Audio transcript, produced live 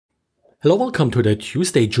Hello, welcome to the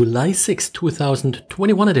Tuesday, July 6,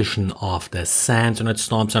 2021 edition of the SANS Internet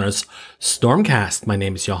Storm Center's Stormcast. My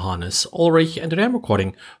name is Johannes Ulrich and today I'm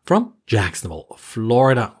recording from Jacksonville,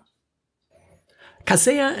 Florida.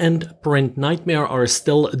 Kaseya and Printnightmare are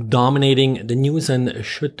still dominating the news and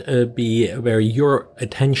should be where your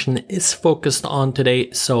attention is focused on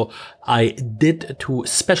today. So I did two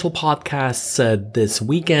special podcasts this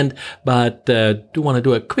weekend, but do want to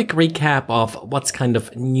do a quick recap of what's kind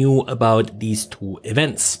of new about these two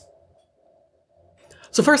events.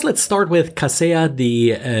 So first, let's start with Kaseya,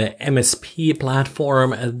 the MSP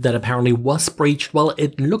platform that apparently was breached. Well,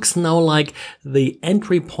 it looks now like the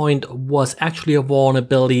entry point was actually a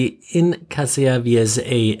vulnerability in Kaseya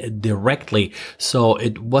VSA directly. So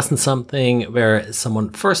it wasn't something where someone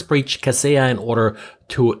first breached Kaseya in order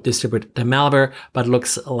to distribute the malware, but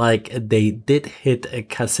looks like they did hit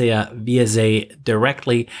Kaseya VSA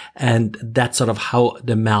directly, and that's sort of how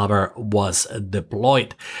the malware was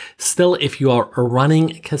deployed. Still, if you are running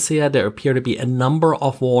Kaseya, there appear to be a number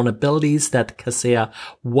of vulnerabilities that Kaseya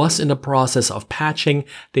was in the process of patching.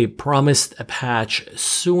 They promised a patch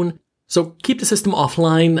soon. So keep the system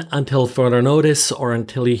offline until further notice or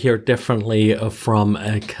until you hear differently from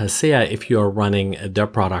Kaseya if you are running their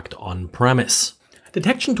product on premise.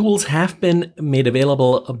 Detection tools have been made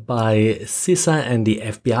available by CISA and the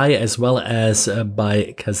FBI as well as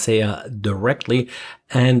by Kaseya directly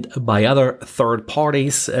and by other third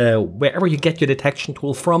parties. Wherever you get your detection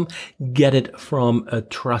tool from, get it from a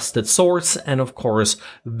trusted source and of course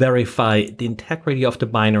verify the integrity of the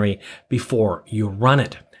binary before you run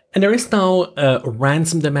it. And there is now a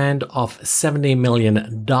ransom demand of $70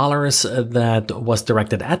 million that was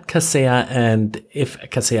directed at Kaseya, and if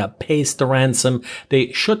Kaseya pays the ransom,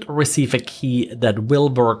 they should receive a key that will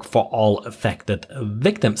work for all affected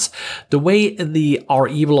victims. The way the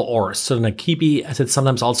REvil or Kibi, as it's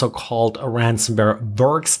sometimes also called, a ransomware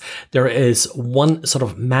works, there is one sort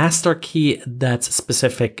of master key that's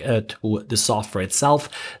specific to the software itself.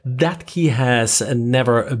 That key has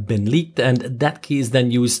never been leaked, and that key is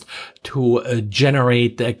then used to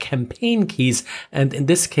generate campaign keys. And in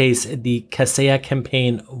this case, the Kaseya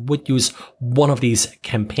campaign would use one of these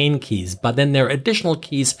campaign keys. But then there are additional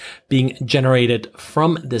keys being generated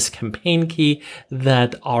from this campaign key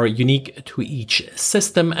that are unique to each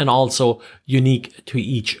system and also unique to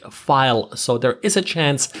each file. So there is a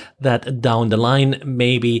chance that down the line,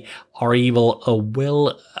 maybe REvil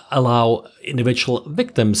will allow individual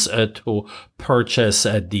victims to purchase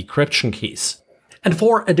decryption keys. And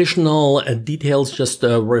for additional details, just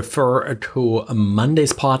refer to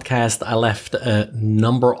Monday's podcast. I left a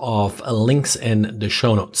number of links in the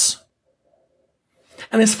show notes.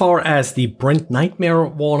 And as far as the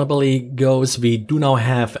Printnightmare vulnerability goes, we do now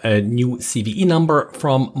have a new CVE number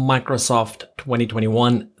from Microsoft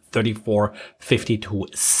 2021.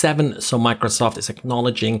 34527. So Microsoft is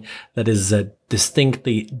acknowledging that is a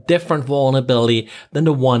distinctly different vulnerability than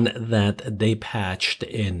the one that they patched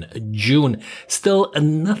in June. Still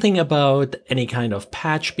nothing about any kind of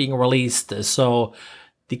patch being released. So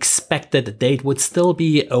the expected date would still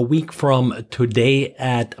be a week from today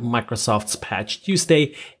at Microsoft's Patch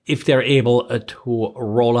Tuesday if they're able to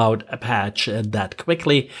roll out a patch that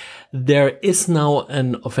quickly. There is now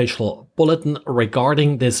an official bulletin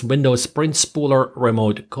regarding this Windows Print Spooler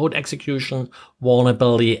remote code execution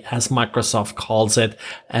vulnerability, as Microsoft calls it.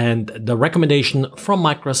 And the recommendation from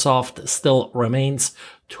Microsoft still remains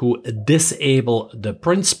to disable the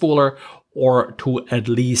print spooler or to at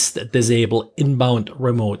least disable inbound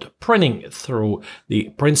remote printing through the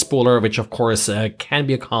print spooler, which of course can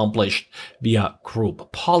be accomplished via group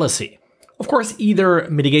policy. Of course, either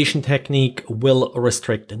mitigation technique will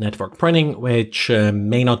restrict network printing, which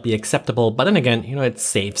may not be acceptable, but then again, it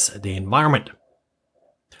saves the environment.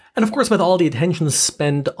 And of course, with all the attention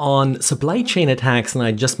spent on supply chain attacks, and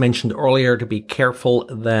I just mentioned earlier to be careful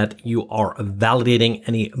that you are validating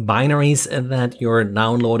any binaries that you're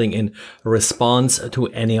downloading in response to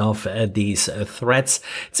any of these threats.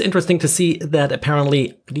 It's interesting to see that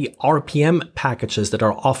apparently the RPM packages that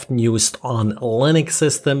are often used on Linux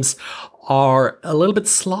systems are a little bit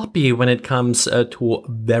sloppy when it comes to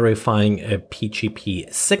verifying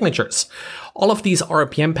PGP signatures. All of these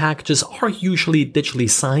RPM packages are usually digitally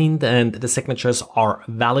signed and the signatures are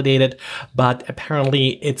validated, but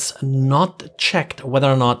apparently it's not checked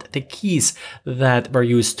whether or not the keys that were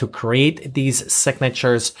used to create these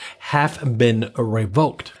signatures have been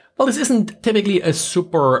revoked. Well, this isn't typically a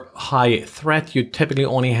super high threat. You typically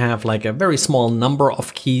only have like a very small number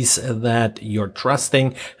of keys that you're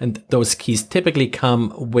trusting, and those keys typically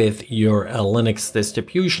come with your Linux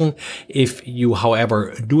distribution. If you,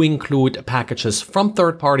 however, do include packages from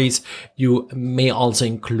third parties, you may also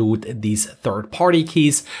include these third-party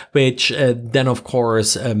keys, which then, of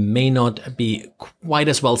course, may not be quite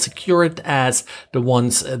as well secured as the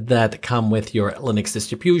ones that come with your Linux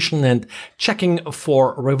distribution, and checking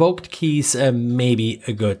for revoked keys may be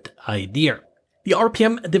a good idea. The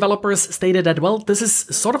RPM developers stated that, well, this is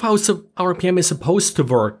sort of how RPM is supposed to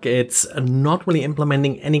work. It's not really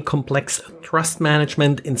implementing any complex trust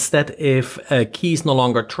management. Instead, if a key is no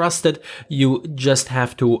longer trusted, you just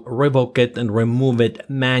have to revoke it and remove it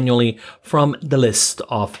manually from the list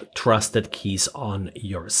of trusted keys on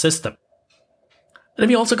your system. And then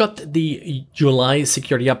we also got the July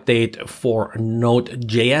security update for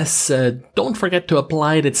Node.JS. Don't forget to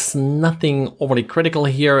apply it. It's nothing overly critical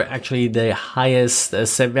here. Actually, the highest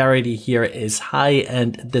severity here is high,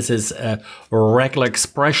 and this is a regular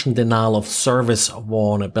expression denial of service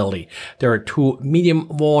vulnerability. There are two medium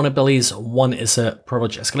vulnerabilities. One is a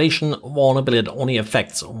privilege escalation vulnerability that only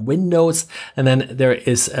affects Windows, and then there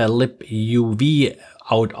is a libuv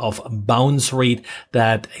out of bounds read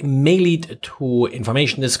that may lead to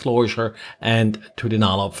information disclosure and to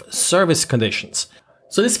denial of service conditions.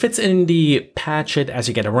 So this fits in the patch it as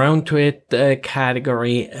you get around to it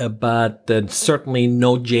category, but certainly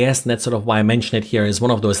Node.js, and that's sort of why I mention it here, is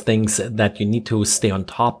one of those things that you need to stay on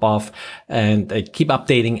top of and keep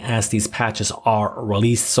updating as these patches are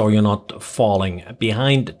released so you're not falling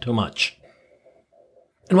behind too much.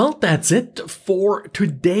 And well, that's it for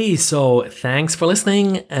today. So thanks for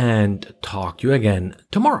listening, and talk to you again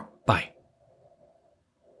tomorrow.